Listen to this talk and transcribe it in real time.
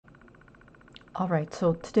Alright,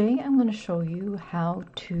 so today I'm going to show you how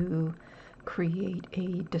to create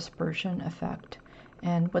a dispersion effect.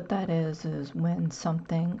 And what that is when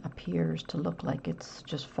something appears to look like it's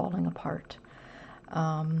just falling apart.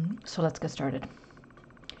 So let's get started.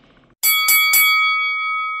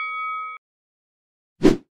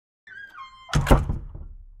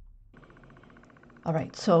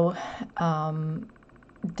 Alright, so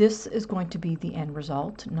this is going to be the end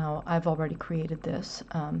result. Now I've already created this,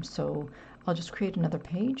 so I'll just create another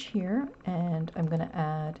page here, and I'm going to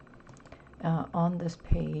add on this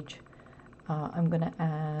page I'm going to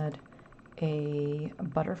add a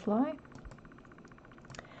butterfly,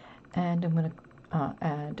 and I'm going to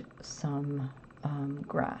add some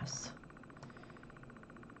grass.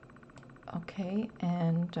 Okay,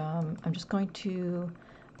 and I'm just going to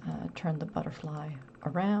turn the butterfly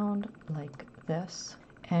around like this.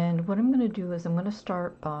 And what I'm going to do is I'm going to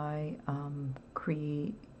start by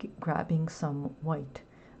grabbing some white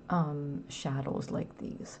shadows like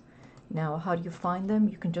these. Now, how do you find them?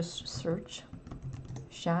 You can just search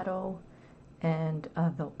shadow and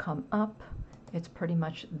they'll come up. It's pretty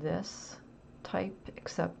much this type,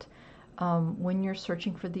 except when you're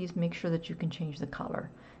searching for these, make sure that you can change the color.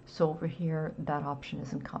 So over here, that option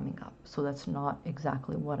isn't coming up. So that's not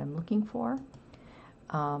exactly what I'm looking for.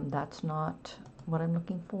 That's not what I'm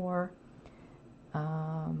looking for.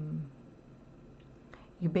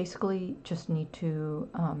 You basically just need to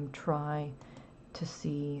try to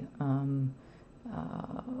see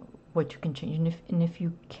what you can change. And if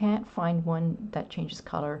you can't find one that changes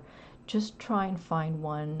color, just try and find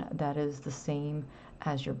one that is the same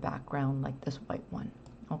as your background, like this white one.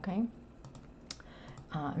 Okay?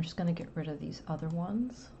 I'm just going to get rid of these other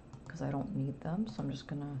ones because I don't need them. So I'm just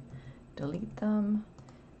going to delete them.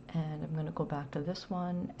 And I'm going to go back to this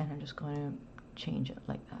one, and I'm just going to change it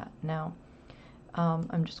like that. Now,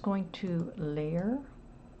 I'm just going to layer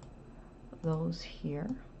those here,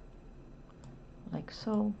 like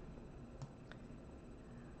so,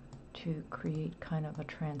 to create kind of a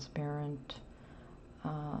transparent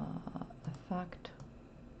effect.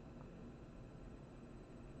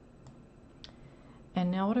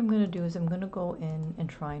 And now what I'm going to do is I'm going to go in and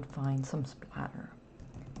try and find some splatter.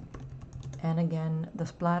 And again, the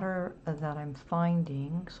splatter that I'm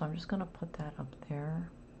finding, so I'm just going to put that up there.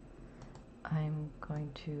 I'm going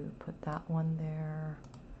to put that one there.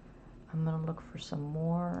 I'm going to look for some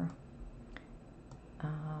more.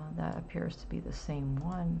 That appears to be the same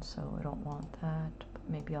one, so I don't want that, but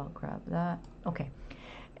maybe I'll grab that. Okay,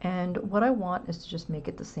 and what I want is to just make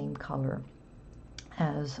it the same color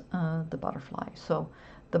as the butterfly. So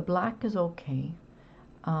the black is okay.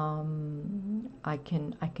 I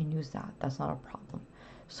can use that. That's not a problem.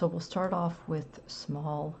 So we'll start off with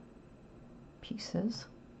small pieces,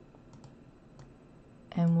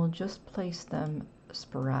 and we'll just place them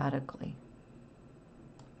sporadically,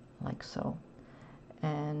 like so.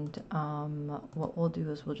 And what we'll do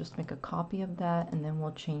is we'll just make a copy of that, and then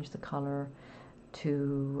we'll change the color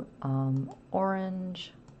to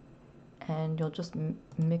orange, and you'll just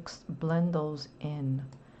blend those in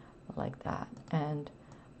like that. And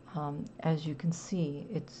as you can see,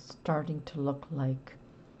 it's starting to look like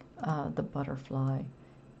the butterfly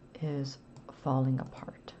is falling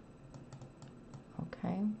apart.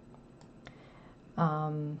 Okay.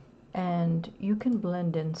 And you can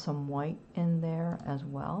blend in some white in there as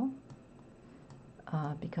well,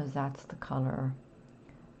 because that's the color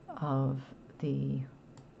of the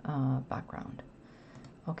background.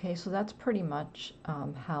 Okay, so that's pretty much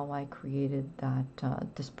how I created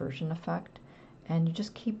that dispersion effect. And you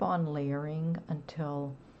just keep on layering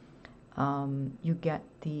until you get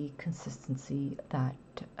the consistency that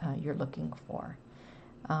you're looking for.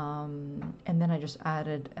 And then I just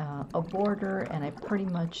added a border, and I pretty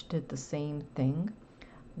much did the same thing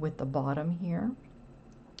with the bottom here.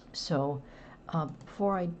 So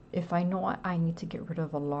if I know I need to get rid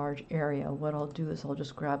of a large area, what I'll do is I'll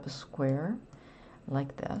just grab a square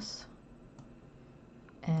like this,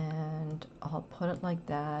 and I'll put it like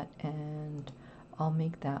that, and I'll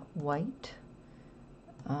make that white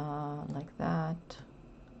like that,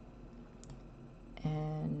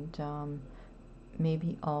 and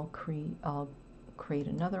maybe I'll create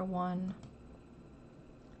another one.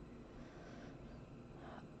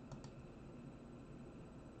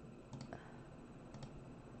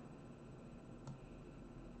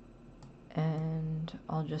 And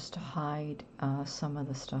I'll just hide some of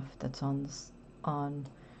the stuff that's on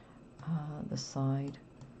the side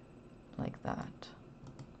like that.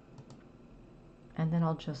 And then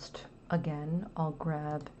I'll just, again, I'll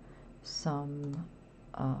grab some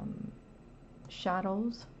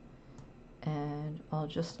shadows, and I'll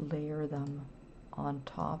just layer them on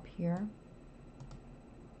top here.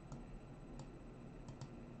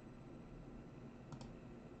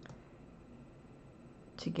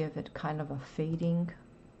 To give it kind of a fading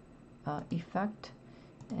effect,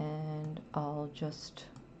 and I'll just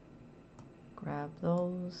grab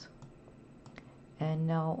those, and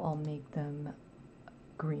now I'll make them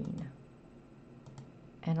green,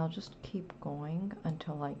 and I'll just keep going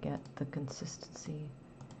until I get the consistency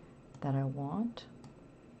that I want,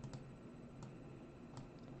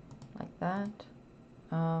 like that.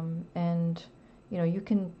 And you know, you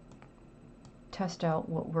can test out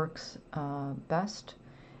what works best.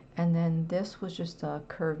 And then this was just a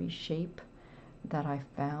curvy shape that I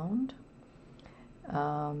found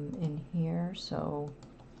in here. So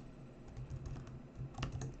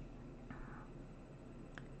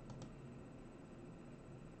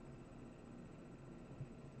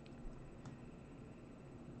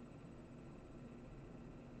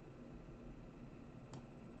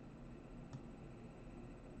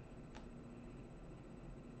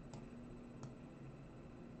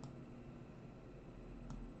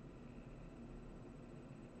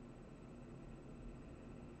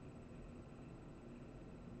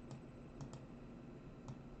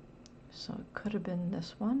it could have been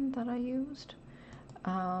this one that I used.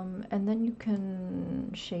 And then you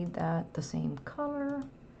can shade that the same color,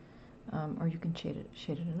 or you can shade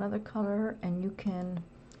it another color, and you can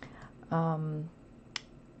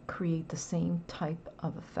create the same type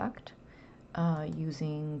of effect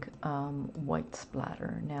using white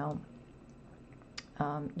splatter. Now,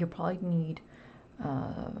 you'll probably need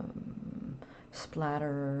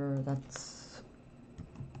splatter that's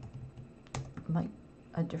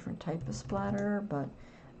a different type of splatter, but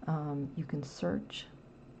you can search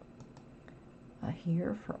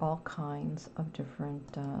here for all kinds of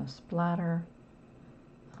different splatter.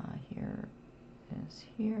 Here is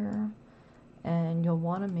here, and you'll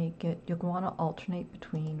want to make it, you'll want to alternate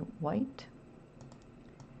between white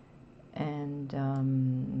and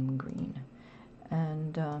green.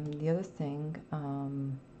 And the other thing,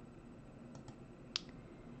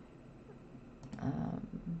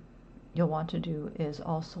 you'll want to do is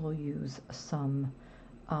also use some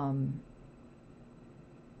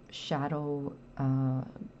shadows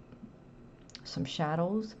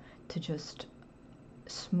to just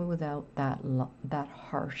smooth out that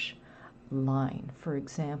harsh line. For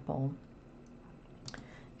example,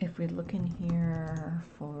 if we look in here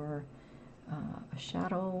for a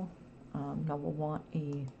shadow, now we'll want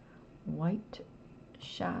a white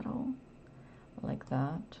shadow like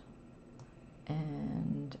that,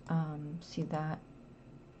 and see, that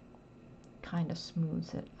kind of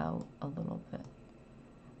smooths it out a little bit,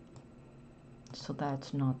 so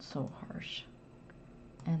that's not so harsh.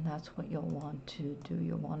 And that's what you'll want to do.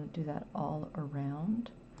 You'll want to do that all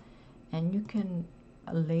around, and you can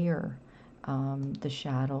layer the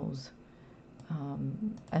shadows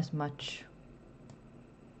as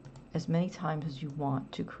many times as you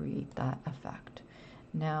want to create that effect.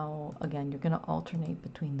 Now, again, you're going to alternate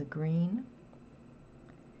between the green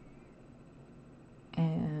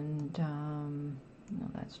and no,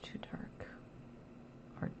 that's too dark,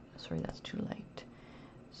 or sorry, that's too light.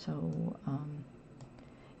 So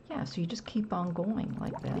yeah, so you just keep on going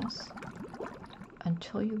like this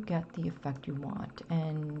until you get the effect you want,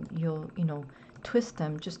 and you'll, you know, twist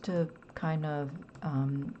them just to kind of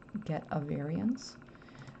get a variance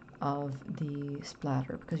of the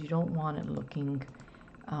splatter, because you don't want it looking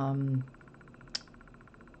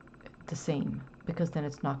the same, because then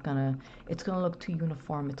it's gonna look too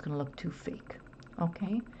uniform, it's gonna look too fake.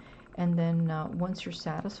 Okay, and then once you're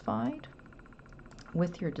satisfied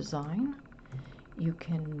with your design, you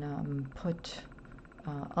can put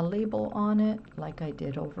a label on it like I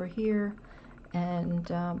did over here, and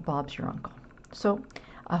Bob's your uncle. So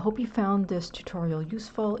I hope you found this tutorial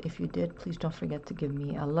useful. If you did, please don't forget to give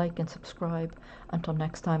me a like and subscribe. Until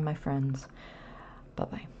next time, my friends,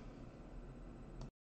 bye-bye.